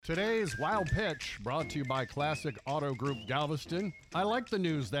Today's Wild Pitch, brought to you by Classic Auto Group Galveston. I like the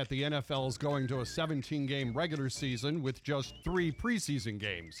news that the NFL is going to a 17-game regular season with just 3 preseason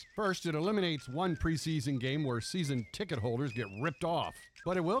games. First, it eliminates one preseason game where season ticket holders get ripped off.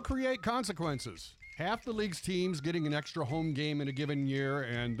 But it will create consequences. Half the league's teams getting an extra home game in a given year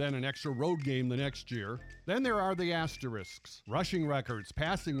and then an extra road game the next year. Then there are the asterisks. Rushing records,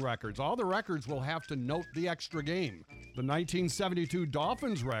 passing records, all the records will have to note the extra game. The 1972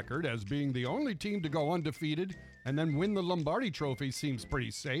 Dolphins record, as being the only team to go undefeated and then win the Lombardi Trophy, seems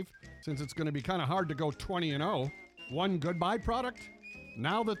pretty safe, since it's going to be kind of hard to go 20-0. One good byproduct?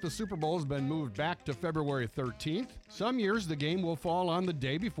 Now that the Super Bowl has been moved back to February 13th, some years the game will fall on the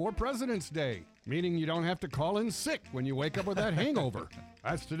day before President's Day, meaning you don't have to call in sick when you wake up with that hangover.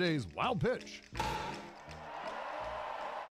 That's today's Wild Pitch.